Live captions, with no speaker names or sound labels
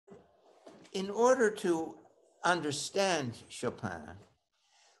in order to understand Chopin,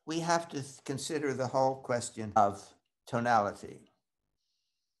 we have to consider the whole question of tonality.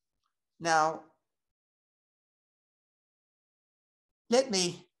 Now, let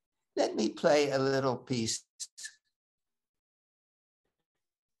me play a little piece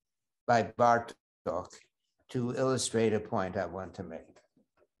by Bartók to illustrate a point I want to make.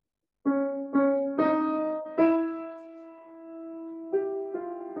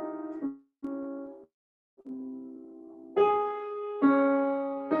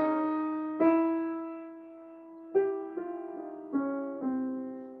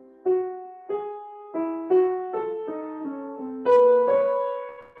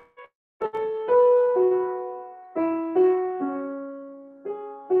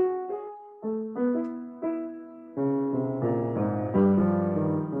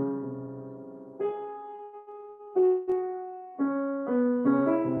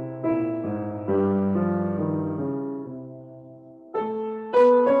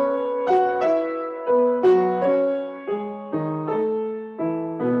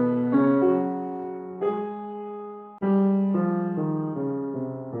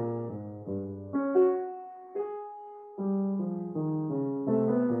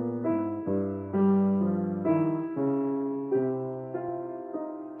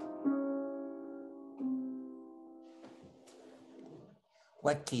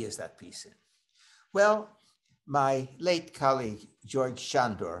 What key is that piece in? Well, my late colleague, George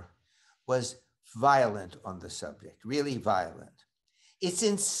Shandor, was violent on the subject, really violent. It's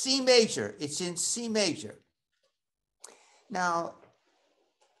in C major. It's in C major. Now,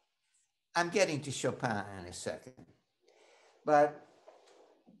 I'm getting to Chopin in a second, but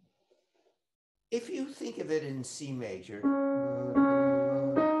if you think of it in C major,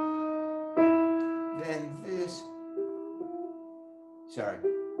 then this, sorry.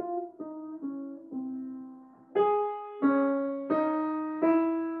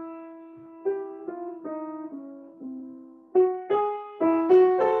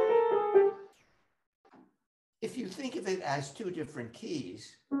 If you think of it as two different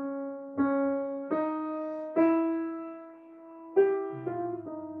keys,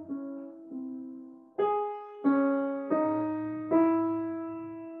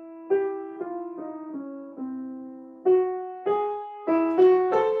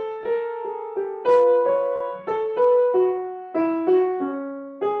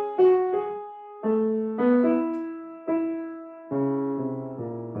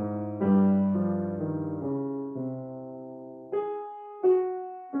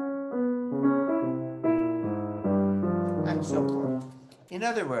 and so forth. In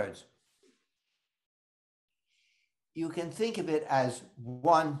other words, you can think of it as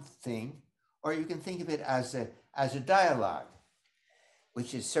one thing, or you can think of it as a dialogue,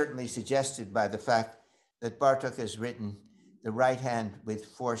 which is certainly suggested by the fact that Bartók has written the right hand with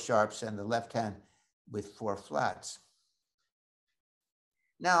 4 sharps and the left hand with 4 flats.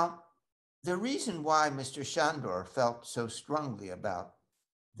 Now, the reason why Mr. Shandor felt so strongly about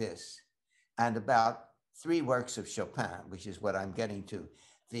this and about 3 works of Chopin, which is what I'm getting to,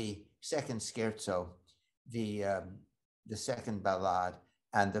 the second scherzo, the second ballade,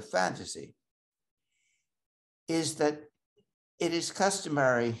 and the fantasy, is that it is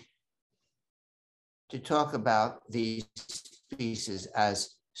customary to talk about these pieces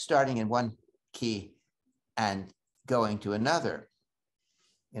as starting in one key and going to another.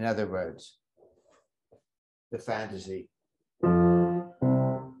 In other words, the fantasy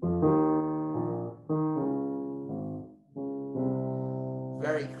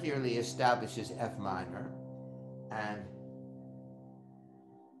very clearly establishes F minor and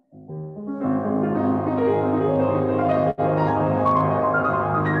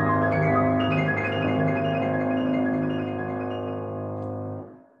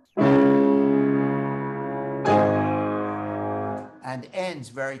ends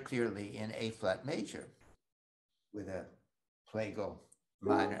very clearly in A flat major with a plagal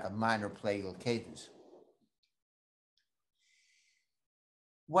minor, a minor plagal cadence.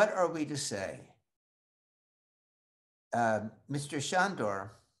 What are we to say? Mr.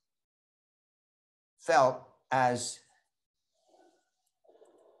 Shandor felt, as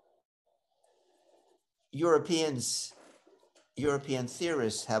European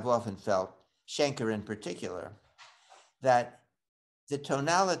theorists have often felt, Schenker in particular, that the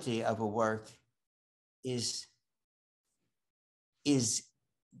tonality of a work is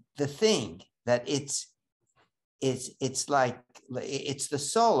the thing, that it's like, it's the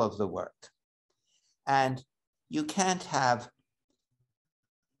soul of the work. And you can't have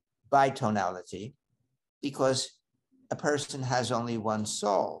bitonality because a person has only one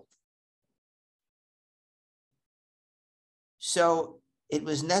soul. So it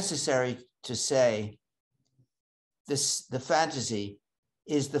was necessary to say this, the fantasy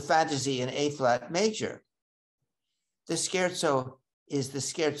is the fantasy in A flat major. The scherzo is the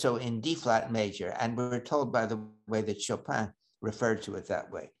scherzo in D flat major, and we're told by the way that Chopin referred to it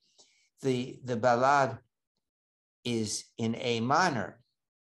that way. The ballade is in A minor.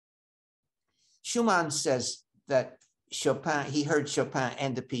 Schumann says that Chopin, he heard Chopin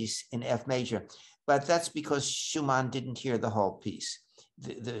end the piece in F major, but that's because Schumann didn't hear the whole piece.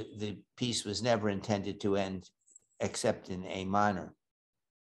 The piece was never intended to end except in A minor.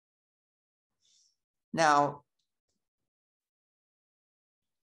 Now,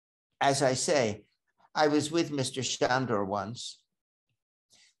 as I say, I was with Mr. Shandor once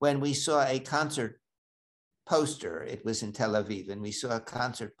when we saw a concert poster. It was in Tel Aviv, and we saw a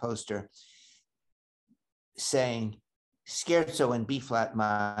concert poster saying scherzo in B flat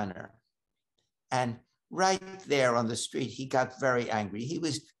minor. And right there on the street, he got very angry. He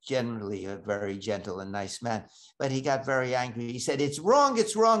was generally a very gentle and nice man, but he got very angry. He said, "It's wrong,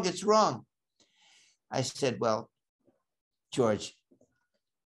 it's wrong, it's wrong." I said, "Well, George,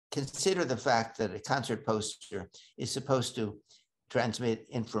 consider the fact that a concert poster is supposed to transmit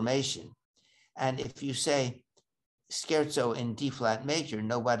information. And if you say scherzo in D flat major,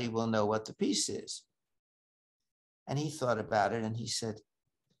 nobody will know what the piece is." And he thought about it and he said,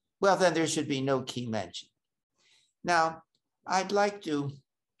 "Well, then there should be no key mention." Now, I'd like to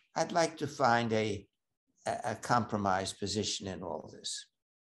find a compromise position in all this.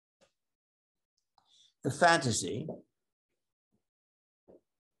 The fantasy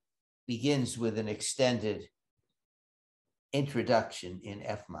begins with an extended introduction in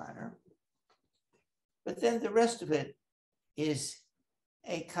F minor, but then the rest of it is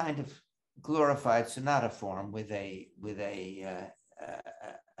a kind of glorified sonata form with a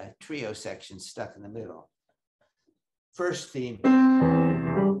trio section stuck in the middle. First theme.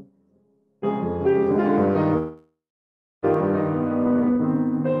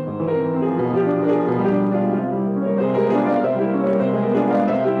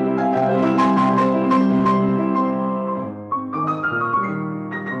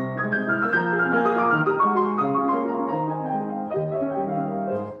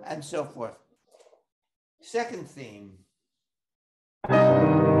 And so forth. Second theme.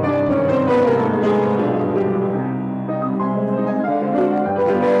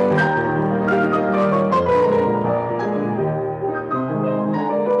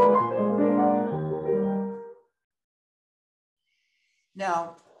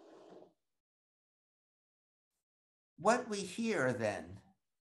 Now, what we hear then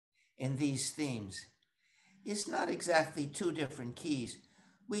in these themes is not exactly two different keys.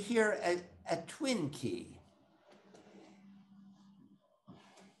 We hear a twin key.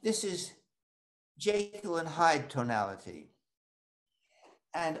 This is Jekyll and Hyde tonality.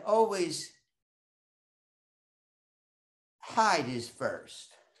 And always Hyde is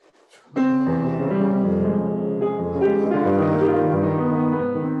first.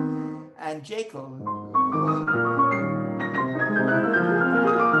 And Jekyll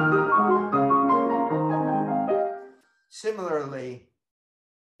similarly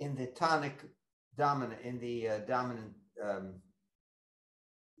in the tonic dominant, in the dominant,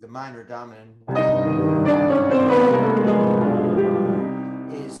 the minor dominant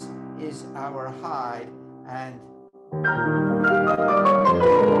is our Hyde, and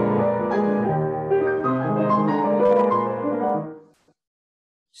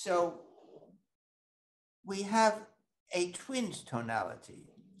so we have a twinned tonality.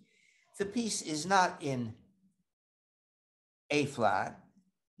 The piece is not in A flat,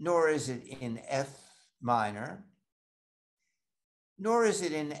 nor is it in F minor, nor is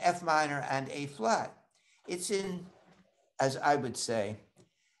it in F minor and A flat. It's in, as I would say,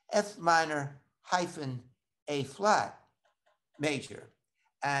 F minor hyphen A flat major.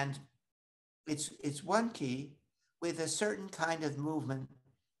 And it's one key with a certain kind of movement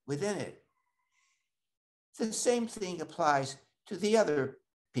within it. The same thing applies to the other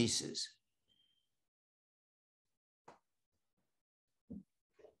pieces.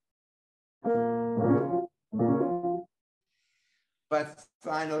 But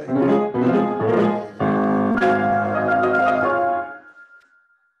finally,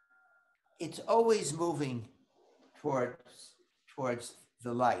 it's always moving towards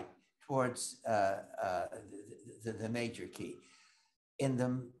the light, towards the major key. In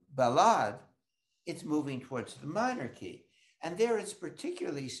the ballade, it's moving towards the minor key. And there it's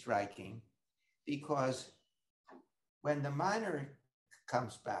particularly striking because when the minor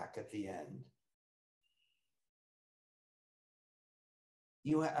comes back at the end,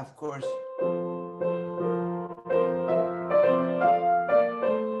 you have, of course,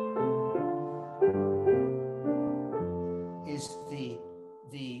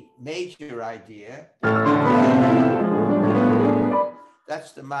 major idea.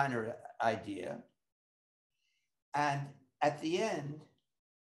 That's the minor idea. And at the end,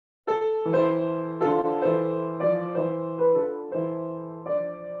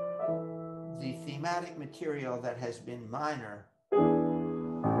 the thematic material that has been minor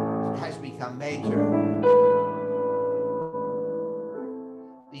has become major,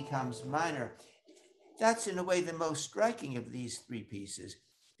 becomes minor. That's in a way the most striking of these three pieces,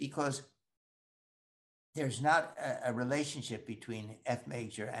 because there's not a relationship between F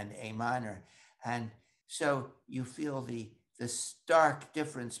major and A minor. And so you feel the stark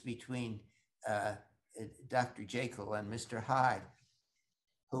difference between Dr. Jekyll and Mr. Hyde,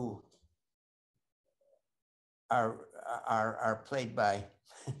 who are played by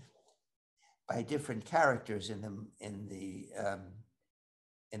by different characters in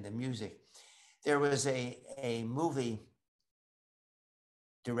the music. There was a movie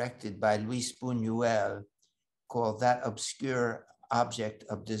directed by Luis Buñuel called That Obscure Object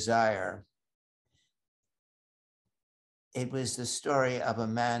of Desire. It was the story of a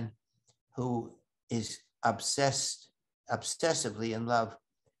man who is obsessively in love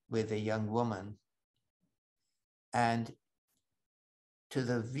with a young woman. And to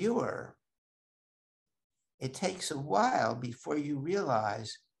the viewer, it takes a while before you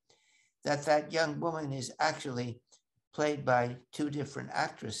realize that that young woman is actually played by two different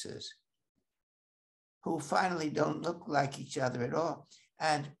actresses who finally don't look like each other at all.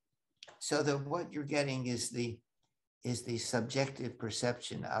 And so that what you're getting is the subjective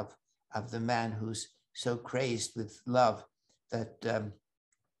perception of the man who's so crazed with love that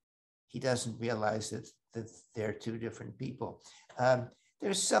he doesn't realize that they're two different people.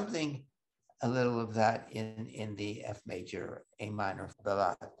 There's something, a little of that in the F major, A minor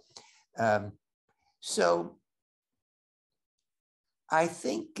ballade. So I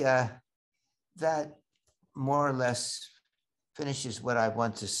think that more or less finishes what I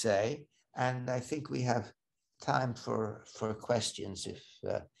want to say. And I think we have time for questions if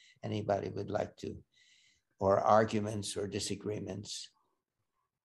anybody would like to, or arguments or disagreements.